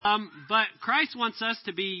But Christ wants us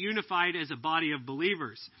to be unified as a body of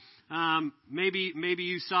believers. Maybe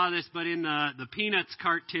you saw this, but in the Peanuts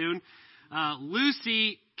cartoon,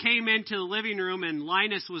 Lucy came into the living room and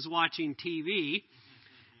Linus was watching TV,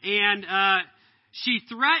 and she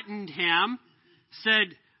threatened him,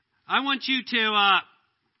 said, I want you to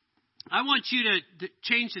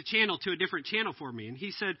change the channel to a different channel for me. And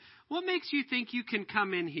he said, what makes you think you can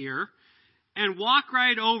come in here and walk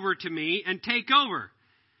right over to me and take over?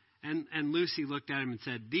 And Lucy looked at him and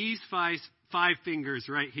said, these five fingers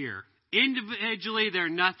right here, individually they're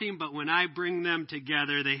nothing, but when I bring them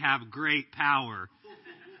together, they have great power.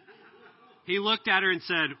 He looked at her and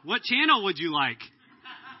said, what channel would you like?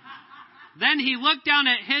 Then he looked down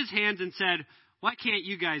at his hands and said, why can't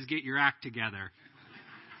you guys get your act together?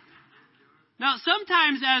 Now,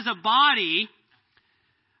 sometimes as a body,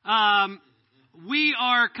 we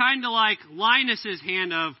are kind of like Linus's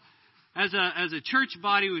hand of, as a church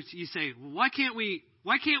body, you say, well, why can't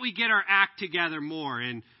we get our act together more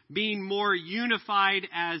and being more unified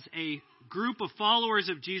as a group of followers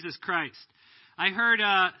of Jesus Christ? I heard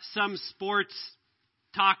some sports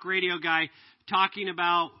talk radio guy talking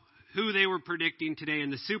about who they were predicting today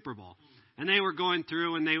in the Super Bowl. And they were going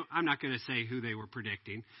through, and I'm not going to say who they were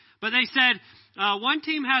predicting, but they said one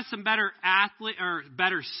team has some better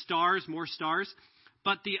more stars,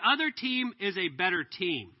 but the other team is a better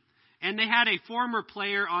team. And they had a former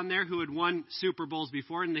player on there who had won Super Bowls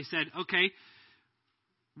before, and they said, okay,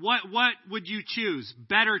 what would you choose?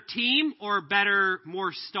 Better team or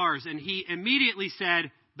more stars? And he immediately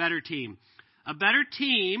said, better team. A better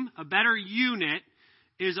team, a better unit,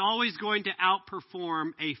 is always going to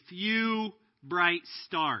outperform a few bright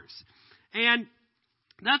stars. And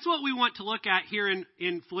that's what we want to look at here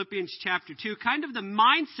in Philippians chapter 2. Kind of the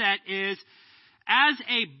mindset is, as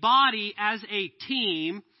a body, as a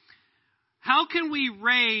team, how can we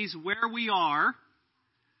raise where we are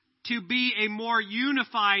to be a more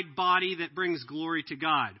unified body that brings glory to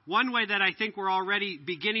God? One way that I think we're already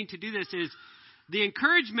beginning to do this is the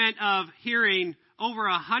encouragement of hearing over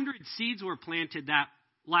 100 seeds were planted that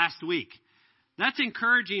last week. That's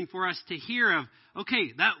encouraging for us to hear of,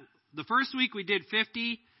 okay, the first week we did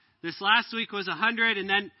 50, this last week was 100, and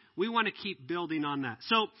then we want to keep building on that.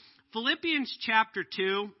 So Philippians chapter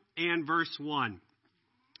 2 and verse 1.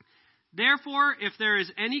 Therefore, if there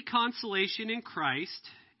is any consolation in Christ,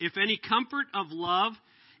 if any comfort of love,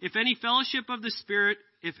 if any fellowship of the Spirit,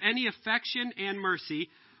 if any affection and mercy,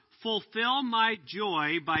 fulfill my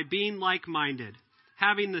joy by being like-minded,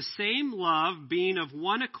 having the same love, being of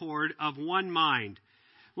one accord, of one mind.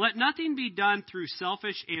 Let nothing be done through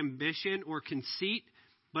selfish ambition or conceit,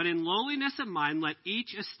 but in lowliness of mind let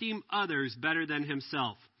each esteem others better than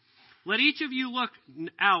himself. Let each of you look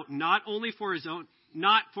out not only for his own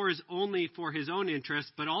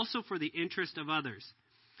interest, but also for the interest of others.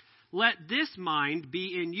 Let this mind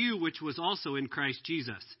be in you which was also in Christ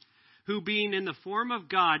Jesus, who being in the form of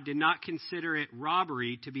God did not consider it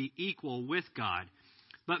robbery to be equal with God,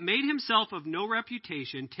 but made himself of no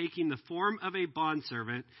reputation, taking the form of a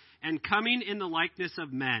bondservant, and coming in the likeness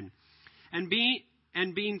of men. And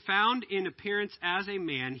being found in appearance as a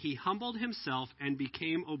man, he humbled himself and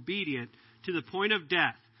became obedient to the point of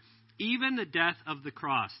death, even the death of the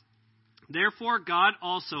cross. Therefore God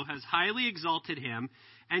also has highly exalted him,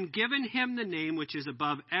 and given him the name which is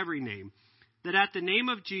above every name, that at the name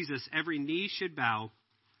of Jesus every knee should bow,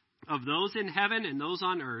 of those in heaven and those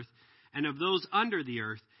on earth, and of those under the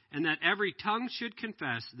earth, and that every tongue should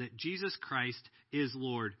confess that Jesus Christ is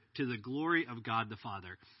Lord, to the glory of God the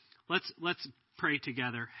Father. Let's pray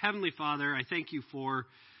together. Heavenly Father, I thank you for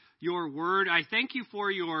your word. I thank you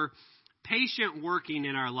for your patient working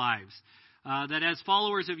in our lives. That as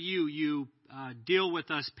followers of you, you deal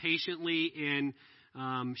with us patiently in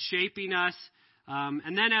shaping us.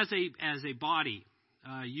 And then as a body,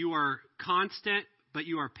 you are constant, but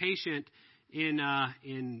you are patient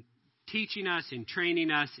in teaching us, in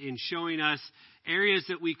training us, in showing us areas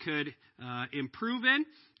that we could improve in.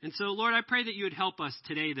 And so, Lord, I pray that you would help us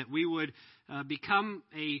today, that we would become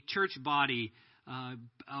a church body,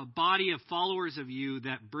 a body of followers of you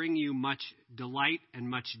that bring you much delight and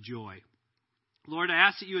much joy. Lord, I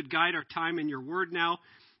ask that you would guide our time in your word now,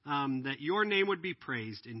 that your name would be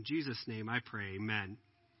praised. In Jesus' name I pray, amen.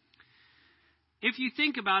 If you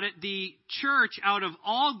think about it, the church out of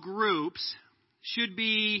all groups should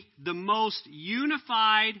be the most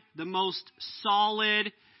unified, the most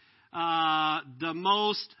solid, the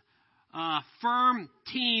most firm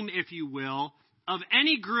team, if you will, of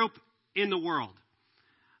any group in the world.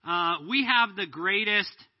 We have the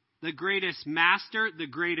greatest master, the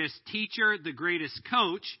greatest teacher, the greatest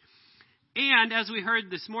coach, And as we heard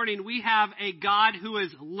this morning, we have a God who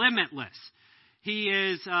is limitless. He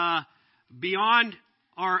is beyond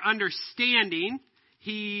our understanding.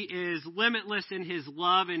 He is limitless in his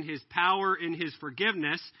love and his power and his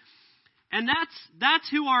forgiveness. And that's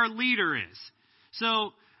who our leader is.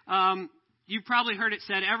 So you've probably heard it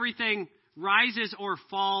said, everything rises or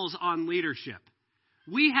falls on leadership.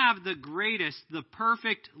 We have the greatest, the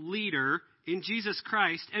perfect leader in Jesus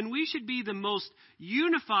Christ, and we should be the most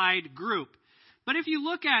unified group. But if you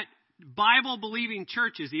look at Bible-believing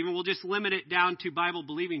churches, even we'll just limit it down to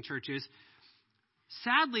Bible-believing churches,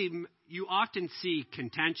 sadly, you often see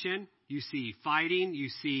contention, you see fighting, you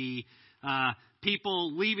see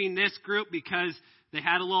people leaving this group because they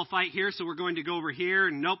had a little fight here, so we're going to go over here,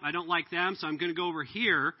 and nope, I don't like them, so I'm going to go over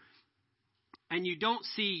here. And you don't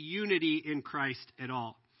see unity in Christ at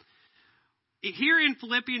all. Here in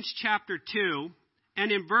Philippians chapter 2,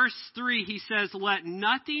 and in verse 3, he says, "Let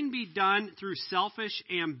nothing be done through selfish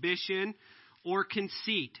ambition or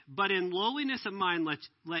conceit, but in lowliness of mind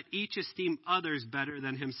let each esteem others better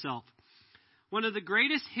than himself." One of the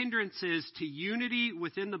greatest hindrances to unity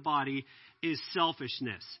within the body is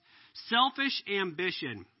selfishness. Selfish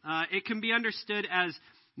ambition. It can be understood as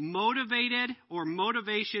motivated or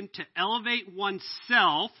motivation to elevate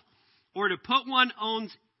oneself or to put one's own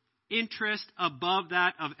interest above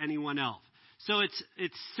that of anyone else. So it's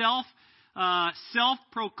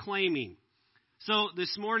self-proclaiming. So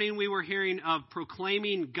this morning we were hearing of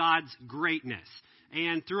proclaiming God's greatness.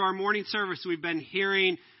 And through our morning service we've been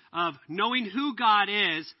hearing of knowing who God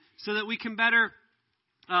is so that we can better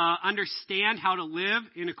understand how to live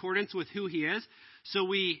in accordance with who he is. So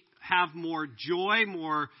we have more joy,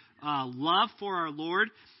 more love for our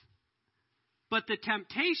Lord. But the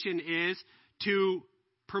temptation is to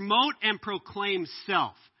promote and proclaim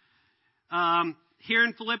self. Here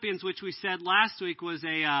in Philippians, which we said last week was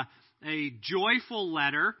a joyful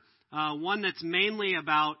letter, one that's mainly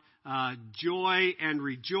about joy and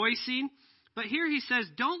rejoicing. But here he says,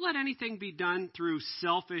 don't let anything be done through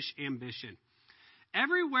selfish ambition.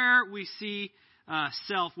 Everywhere we see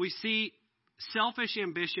we see selfish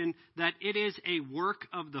ambition, that it is a work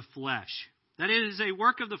of the flesh. That it is a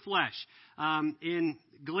work of the flesh. In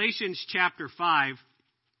Galatians chapter 5,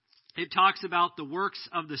 it talks about the works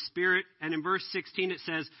of the Spirit. And in verse 16 it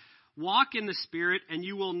says, "Walk in the Spirit, and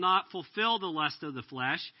you will not fulfill the lust of the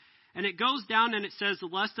flesh." And it goes down and it says, the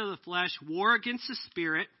lust of the flesh war against the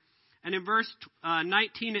Spirit. And in verse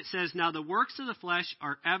 19 it says, "Now the works of the flesh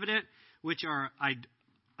are evident, which are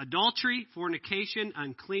adultery, fornication,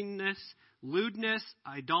 uncleanness, lewdness,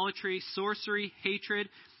 idolatry, sorcery, hatred,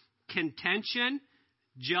 contention,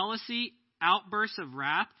 jealousy, outbursts of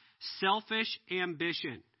wrath, selfish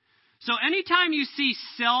ambition." So anytime you see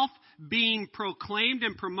self being proclaimed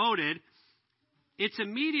and promoted, it's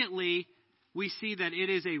immediately we see that it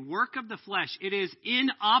is a work of the flesh. It is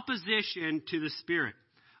in opposition to the Spirit.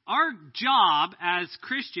 Our job as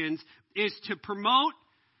Christians is to promote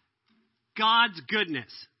God's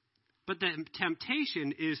goodness. But the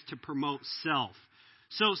temptation is to promote self.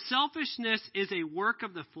 So selfishness is a work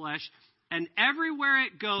of the flesh, and everywhere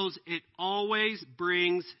it goes, it always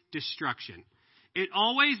brings destruction. It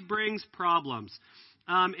always brings problems.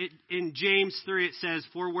 In James 3 it says,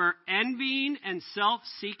 "For where envying and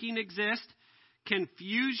self-seeking exist,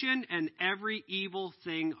 confusion and every evil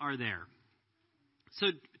thing are there."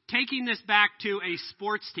 So taking this back to a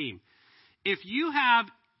sports team, if you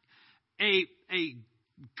have a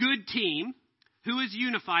good team who is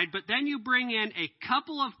unified, but then you bring in a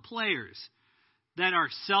couple of players that are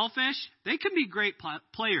selfish, they can be great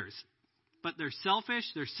players, but they're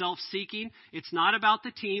selfish, they're self-seeking. It's not about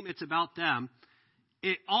the team, it's about them.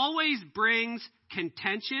 It always brings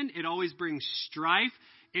contention, it always brings strife,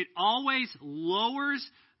 it always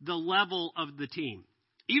lowers the level of the team.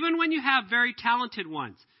 Even when you have very talented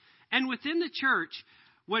ones. And within the church,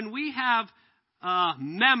 when we have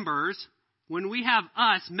members, when we have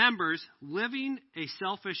us, members, living a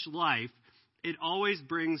selfish life, it always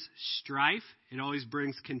brings strife. It always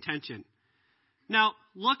brings contention. Now,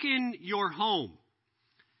 look in your home.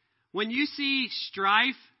 When you see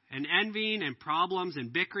strife and envying and problems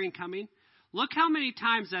and bickering coming, look how many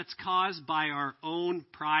times that's caused by our own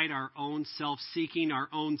pride, our own self-seeking, our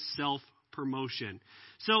own self-promotion.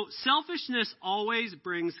 So selfishness always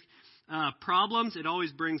brings problems. It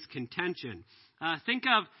always brings contention. Think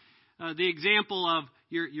of the example of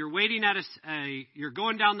you're waiting at you're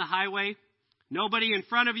going down the highway, nobody in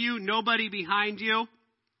front of you, nobody behind you,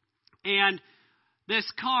 and this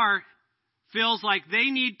car feels like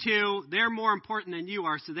they're more important than you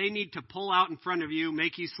are, so they need to pull out in front of you,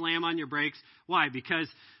 make you slam on your brakes. Why?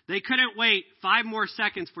 Because They couldn't wait 5 more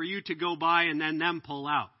seconds for you to go by and then them pull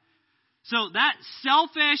out. So that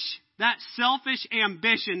selfish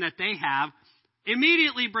ambition that they have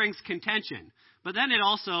immediately brings contention. But then it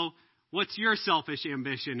also, what's your selfish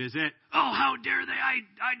ambition? Is it, oh, how dare they?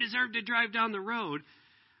 I deserve to drive down the road.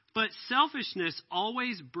 But selfishness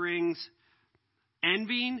always brings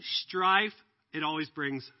envying, strife. It always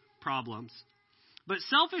brings problems. But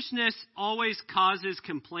selfishness always causes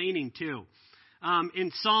complaining too.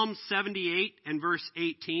 In Psalm 78 and verse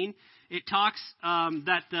 18, it talks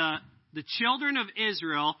that the children of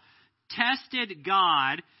Israel tested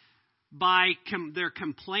God by their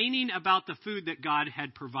complaining about the food that God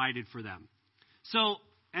had provided for them. So,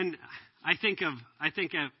 and I think of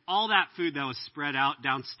all that food that was spread out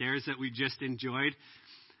downstairs that we just enjoyed,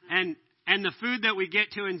 and the food that we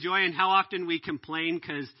get to enjoy, and how often we complain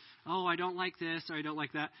because, oh, I don't like this or I don't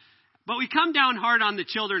like that. But we come down hard on the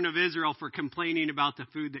children of Israel for complaining about the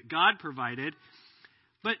food that God provided.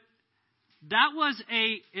 But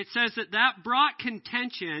it says that brought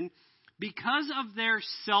contention because of their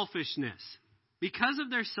selfishness. Because of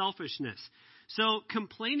their selfishness. So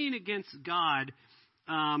complaining against God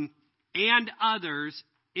and others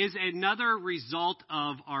is another result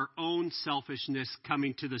of our own selfishness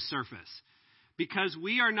coming to the surface. Because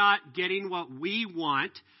we are not getting what we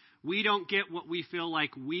want. We don't get what we feel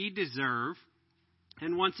like we deserve.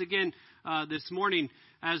 And once again, this morning,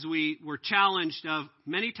 as we were challenged of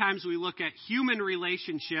many times we look at human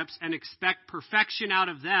relationships and expect perfection out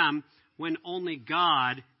of them when only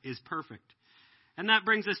God is perfect. And that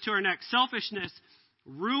brings us to our next. Selfishness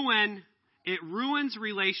ruins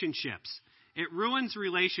relationships. It ruins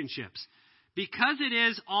relationships. Because it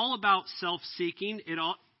is all about self-seeking,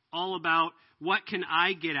 all about what can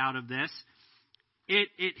I get out of this,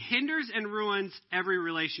 it hinders and ruins every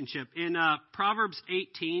relationship. In Proverbs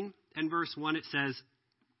 18 and verse 1, it says,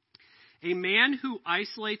 "A man who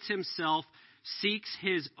isolates himself seeks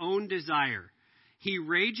his own desire. He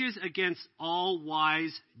rages against all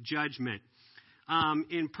wise judgment."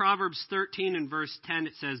 In Proverbs 13 and verse 10,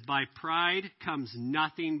 it says, "By pride comes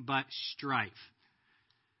nothing but strife."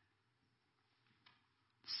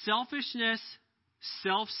 Selfishness,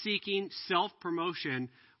 self-seeking, self-promotion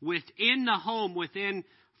within the home, within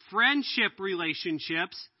friendship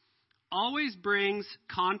relationships, always brings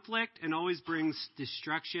conflict and always brings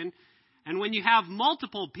destruction. And when you have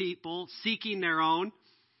multiple people seeking their own,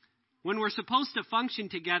 when we're supposed to function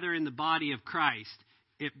together in the body of Christ,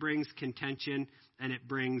 it brings contention and it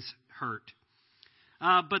brings hurt.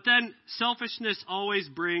 But then selfishness always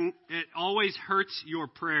hurts your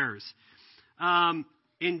prayers.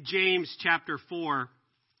 In James chapter 4,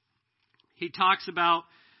 he talks about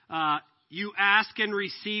you ask and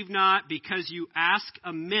receive not because you ask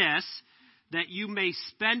amiss, that you may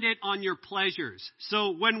spend it on your pleasures.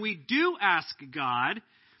 So when we do ask God,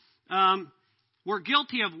 we're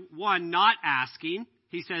guilty of one, not asking.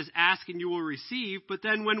 He says, ask and you will receive. But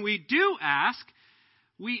then when we do ask,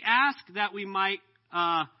 we ask that we might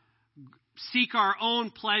seek our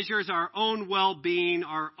own pleasures, our own well-being,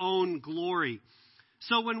 our own glory.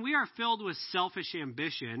 So when we are filled with selfish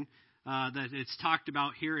ambition, that it's talked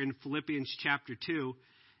about here in Philippians chapter 2,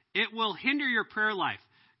 it will hinder your prayer life.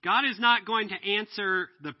 God is not going to answer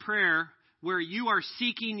the prayer where you are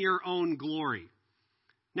seeking your own glory.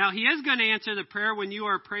 Now, He is going to answer the prayer when you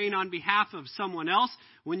are praying on behalf of someone else,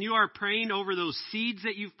 when you are praying over those seeds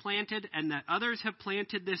that you've planted and that others have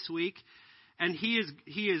planted this week, and He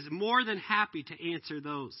is more than happy to answer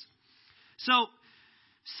those. So,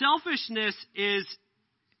 selfishness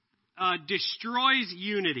destroys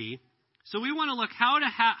unity. So we want to look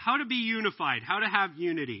how to be unified, how to have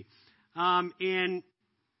unity.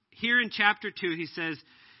 Here in chapter 2, he says,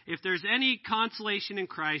 if there's any consolation in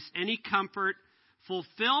Christ, any comfort,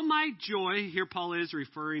 fulfill my joy. Here Paul is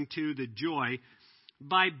referring to the joy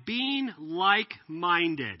by being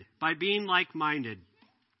like-minded. By being like-minded.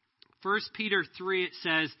 1 Peter 3, it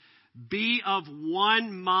says, be of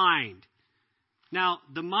one mind. Now,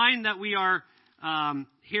 the mind that we are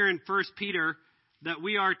here in 1 Peter, that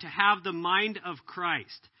we are to have the mind of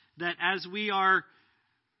Christ. That as we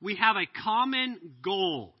have a common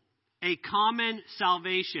goal, a common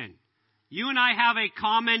salvation. You and I have a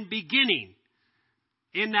common beginning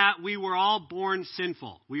in that we were all born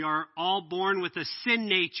sinful. We are all born with a sin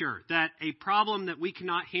nature, that a problem that we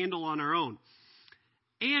cannot handle on our own.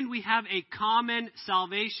 And we have a common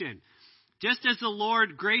salvation. Just as the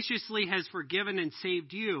Lord graciously has forgiven and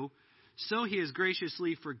saved you, so He has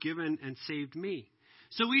graciously forgiven and saved me.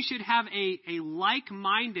 So we should have a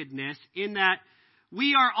like-mindedness in that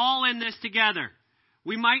we are all in this together.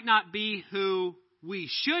 We might not be who we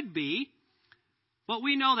should be, But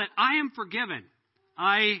we know that I am forgiven.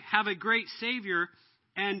 I have a great Savior,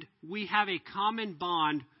 and we have a common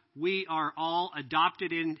bond. We are all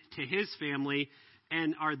adopted into his family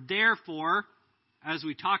and are therefore, as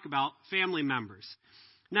we talk about, family members.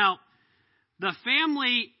 Now, the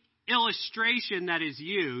family illustration that is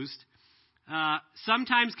used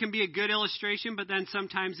sometimes can be a good illustration, but then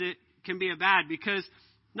sometimes it can be a bad, because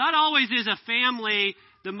not always is a family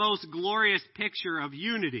the most glorious picture of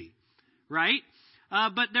unity, right?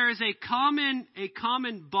 But there is a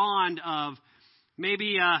common bond of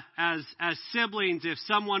maybe as siblings. If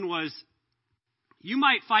someone was, you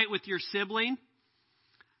might fight with your sibling,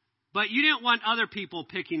 but you didn't want other people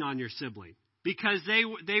picking on your sibling because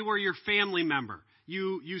they were your family member.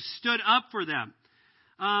 You stood up for them.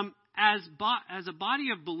 As a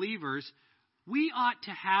body of believers, we ought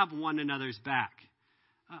to have one another's back.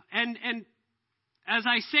 And as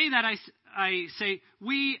I say that, I say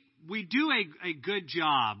we do a good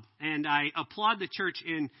job, and I applaud the church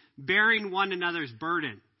in bearing one another's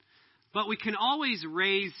burden. But we can always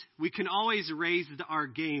raise our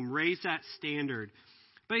game, raise that standard.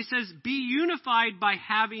 But he says, be unified by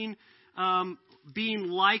being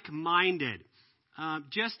like-minded.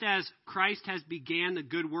 Just as Christ has began the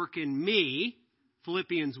good work in me,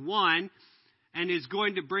 Philippians 1, and is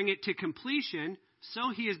going to bring it to completion,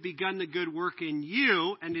 so he has begun the good work in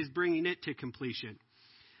you and is bringing it to completion.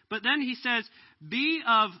 But then he says, be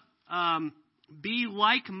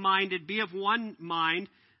like-minded, be of one mind.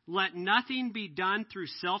 Let nothing be done through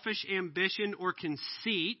selfish ambition or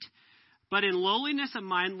conceit, but in lowliness of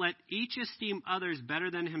mind, let each esteem others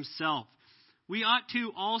better than himself. We ought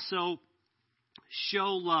to also show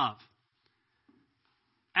love.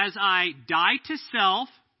 As I die to self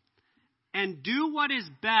and do what is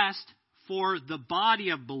best for the body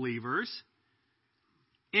of believers,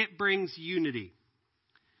 it brings unity.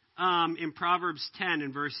 In Proverbs 10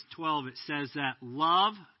 and verse 12, it says that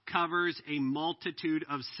love covers a multitude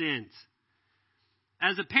of sins.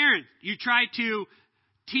 As a parent, you try to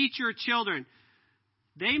teach your children.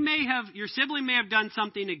 Your sibling may have done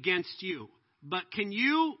something against you, but can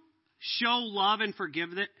you show love and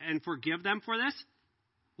forgive them for this?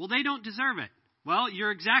 Well, they don't deserve it. Well,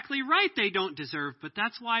 you're exactly right, they don't deserve, but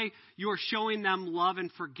that's why you're showing them love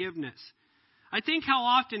and forgiveness. I think how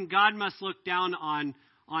often God must look down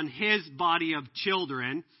on his body of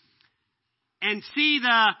children and see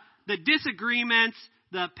the disagreements,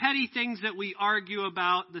 the petty things that we argue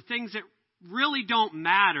about, the things that really don't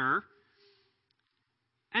matter.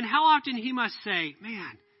 And how often he must say,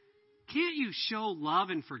 man, can't you show love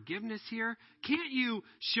and forgiveness here? Can't you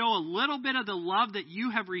show a little bit of the love that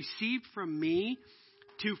you have received from me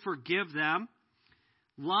to forgive them?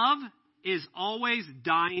 Love is always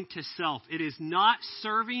dying to self. It is not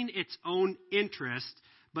serving its own interest,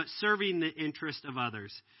 but serving the interest of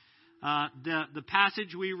others. The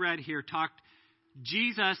passage we read here talked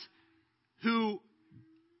Jesus, who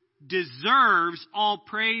deserves all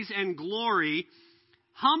praise and glory,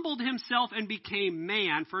 humbled himself and became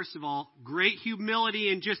man. First of all, great humility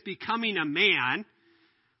in just becoming a man.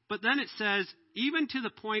 But then it says, even to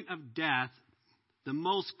the point of death, the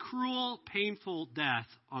most cruel, painful death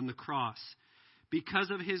on the cross,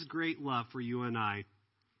 because of his great love for you and I.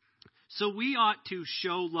 So we ought to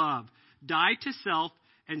show love, die to self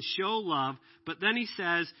and show love. But then he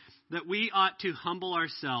says that we ought to humble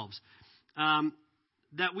ourselves,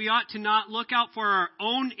 that we ought to not look out for our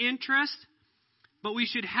own interest, but we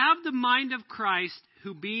should have the mind of Christ,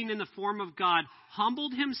 who being in the form of God,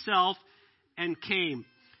 humbled himself and came.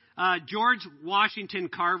 George Washington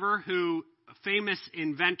Carver, who famous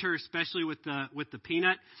inventor, especially with the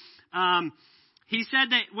peanut, he said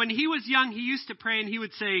that when he was young, he used to pray and he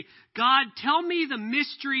would say, God, tell me the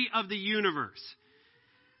mystery of the universe.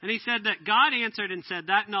 And he said that God answered and said,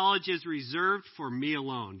 that knowledge is reserved for me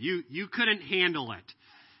alone. You couldn't handle it.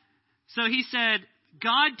 So he said,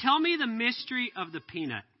 God, tell me the mystery of the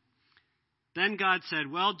peanut. Then God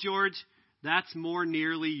said, well, George, that's more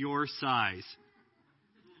nearly your size.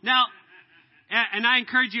 Now, and I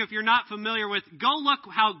encourage you, if you're not familiar with, go look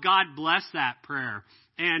how God blessed that prayer.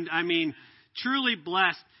 And I mean, truly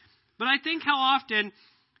blessed. But I think how often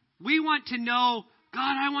we want to know,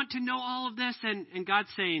 God, I want to know all of this. And God's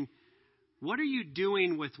saying, what are you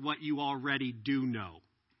doing with what you already do know?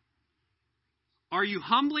 Are you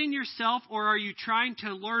humbling yourself, or are you trying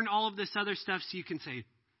to learn all of this other stuff so you can say,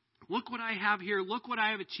 look what I have here, look what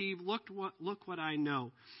I have achieved, look what I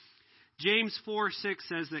know. James 4:6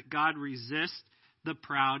 says that God resists the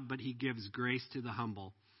proud, but he gives grace to the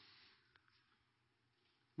humble.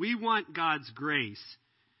 We want God's grace,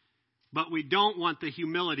 but we don't want the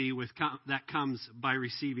humility that comes by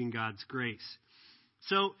receiving God's grace.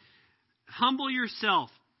 So humble yourself.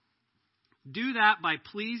 Do that by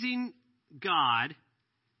pleasing God,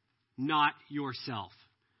 not yourself.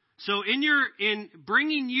 So in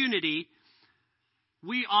bringing unity,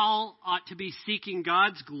 we all ought to be seeking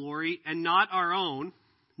God's glory and not our own.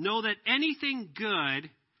 Know that anything good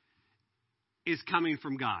is coming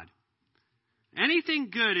from God. Anything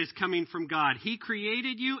good is coming from God. He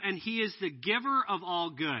created you, and He is the giver of all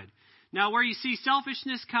good. Now, where you see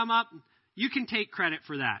selfishness come up, you can take credit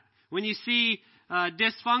for that. When you see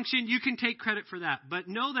dysfunction, you can take credit for that. But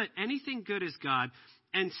know that anything good is God,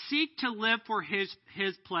 and seek to live for His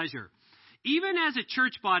pleasure. Even as a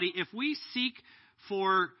church body, if we seek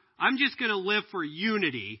for, I'm just going to live for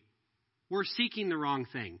unity, we're seeking the wrong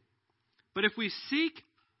thing. But if we seek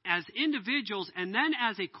as individuals and then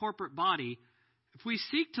as a corporate body, if we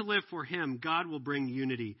seek to live for Him, God will bring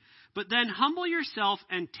unity. But then humble yourself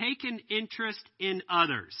and take an interest in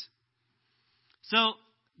others. So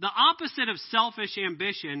the opposite of selfish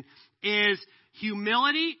ambition is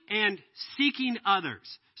humility and seeking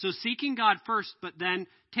others. So seeking God first, but then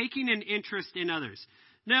taking an interest in others.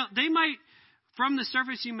 Now, they might, from the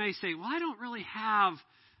surface, you may say, well, I don't really have,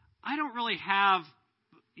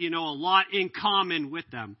 a lot in common with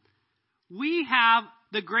them. We have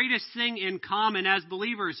the greatest thing in common as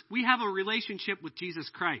believers. We have a relationship with Jesus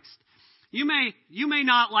Christ. You may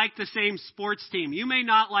not like the same sports team. You may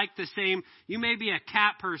not like you may be a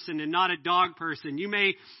cat person and not a dog person. You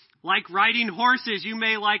may like riding horses. You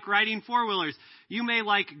may like riding four-wheelers. You may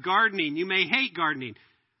like gardening. You may hate gardening.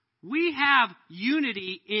 We have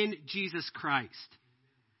unity in Jesus Christ.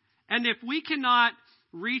 And if we cannot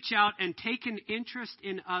reach out and take an interest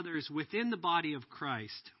in others within the body of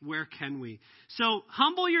Christ, where can we? So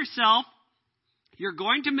humble yourself. You're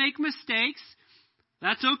going to make mistakes.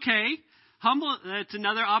 That's okay. That's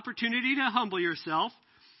another opportunity to humble yourself.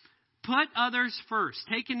 Put others first.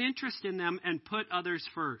 Take an interest in them and put others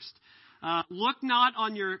first. Look not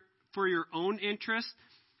for your own interest,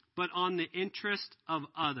 but on the interest of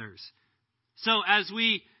others. So as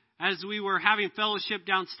we were having fellowship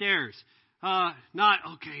downstairs, I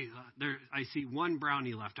see one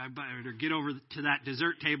brownie left. I better get over to that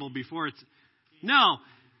dessert table before it's... No.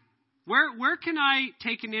 Where can I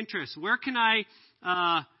take an interest? Where can I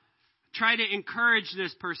try to encourage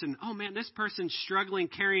this person? Oh man, this person's struggling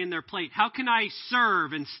carrying their plate. How can I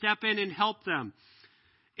serve and step in and help them?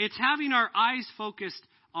 It's having our eyes focused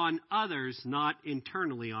on others, not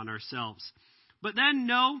internally on ourselves. But then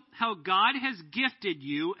know how God has gifted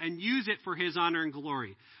you and use it for His honor and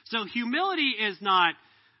glory. So humility is not,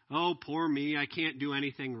 oh, poor me, I can't do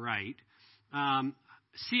anything right.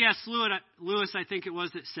 C.S. Lewis, I think it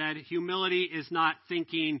was, that said, humility is not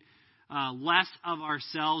thinking less of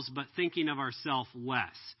ourselves, but thinking of ourselves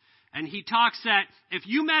less. And he talks that if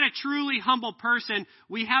you met a truly humble person,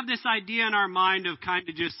 we have this idea in our mind of kind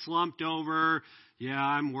of just slumped over, yeah,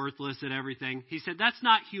 I'm worthless at everything. He said that's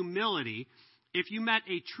not humility. If you met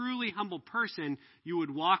a truly humble person, you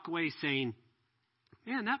would walk away saying,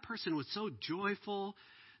 man, that person was so joyful.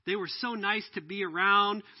 They were so nice to be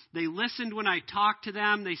around. They listened when I talked to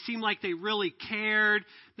them. They seemed like they really cared.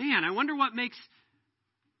 Man, I wonder what makes...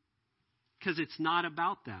 Because it's not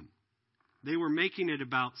about them. They were making it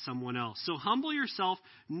about someone else. So humble yourself.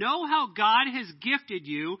 Know how God has gifted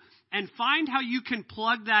you and find how you can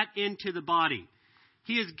plug that into the body.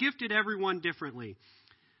 He has gifted everyone differently.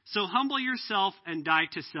 So humble yourself and die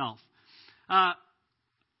to self.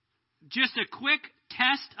 Just a quick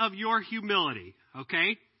test of your humility,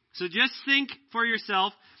 okay? So just think for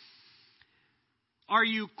yourself. Are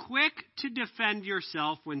you quick to defend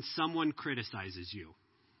yourself when someone criticizes you?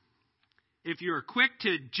 If you're quick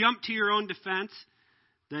to jump to your own defense,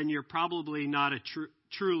 then you're probably not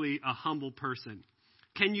truly a humble person.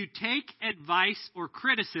 Can you take advice or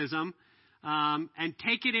criticism and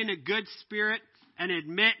take it in a good spirit and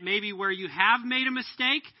admit maybe where you have made a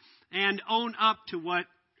mistake and own up to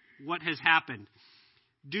what has happened?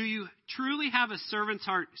 Do you truly have a servant's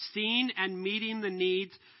heart, seeing and meeting the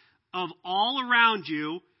needs of all around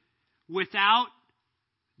you without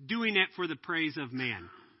doing it for the praise of man?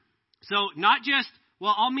 So not just,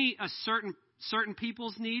 well, I'll meet a certain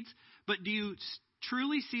people's needs, but do you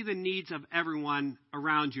truly see the needs of everyone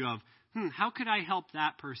around you of, how could I help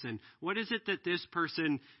that person? What is it that this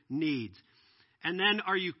person needs? And then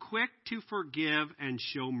are you quick to forgive and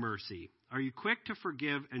show mercy? Are you quick to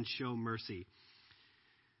forgive and show mercy?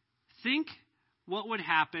 Think what would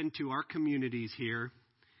happen to our communities here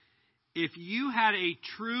if you had a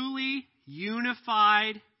truly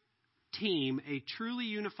unified team, a truly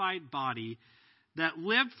unified body that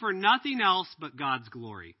lived for nothing else but God's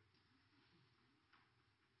glory.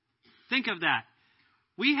 Think of that.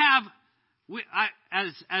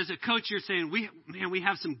 as a coach, you're saying we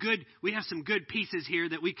have some good pieces here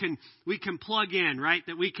that we can plug in, right?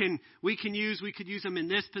 That we could use them in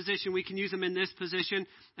this position, we can use them in this position.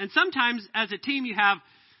 And sometimes as a team you have,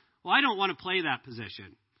 well, I don't want to play that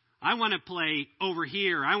position. I want to play over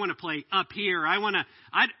here. I want to play up here. I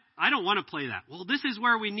don't want to play that. Well, this is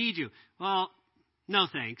where we need you. Well, no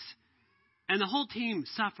thanks. And the whole team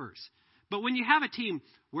suffers. But when you have a team,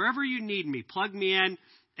 wherever you need me, plug me in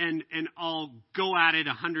and I'll go at it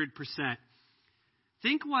 100%.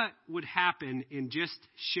 Think what would happen in just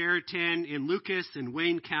Chariton, in Lucas and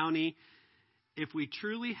Wayne County, if we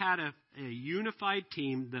truly had a unified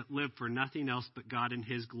team that lived for nothing else but God and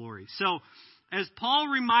His glory. So, as Paul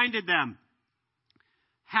reminded them,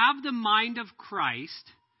 have the mind of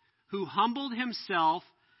Christ, who humbled Himself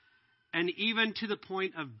and even to the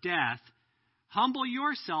point of death. Humble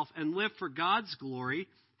yourself and live for God's glory,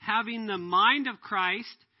 having the mind of Christ,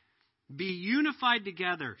 be unified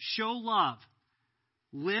together, show love,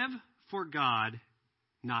 live for God,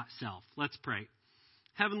 not self. Let's pray.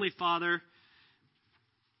 Heavenly Father,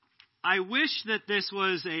 I wish that this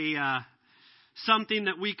was something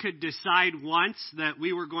that we could decide once, that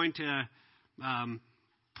we were going to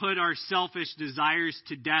put our selfish desires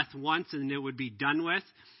to death once and it would be done with.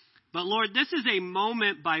 But Lord, this is a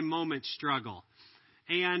moment-by-moment struggle.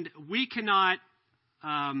 And we cannot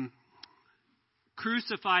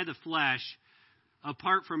crucify the flesh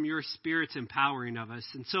apart from your Spirit's empowering of us.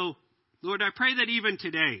 And so, Lord, I pray that even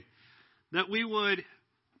today, that we would,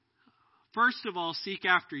 first of all, seek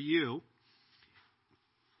after you,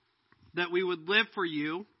 that we would live for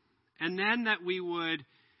you, and then that we would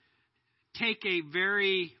take a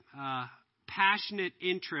very passionate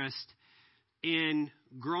interest in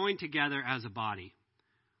growing together as a body.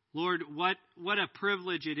 Lord, what a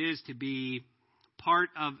privilege it is to be part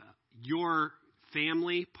of your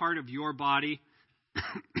family, part of your body,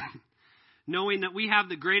 knowing that we have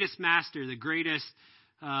the greatest master, the greatest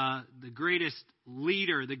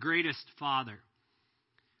leader, the greatest father.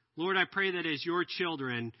 Lord, I pray that as your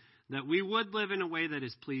children, that we would live in a way that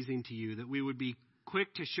is pleasing to you, that we would be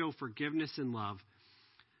quick to show forgiveness and love,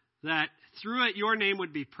 that through it your name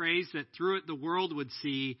would be praised, that through it the world would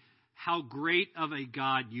see how great of a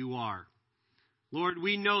God you are. Lord,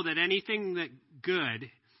 we know that anything that good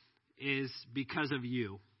is because of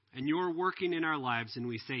you, and you're working in our lives, and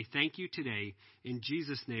we say thank you today. In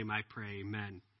Jesus' name I pray, amen.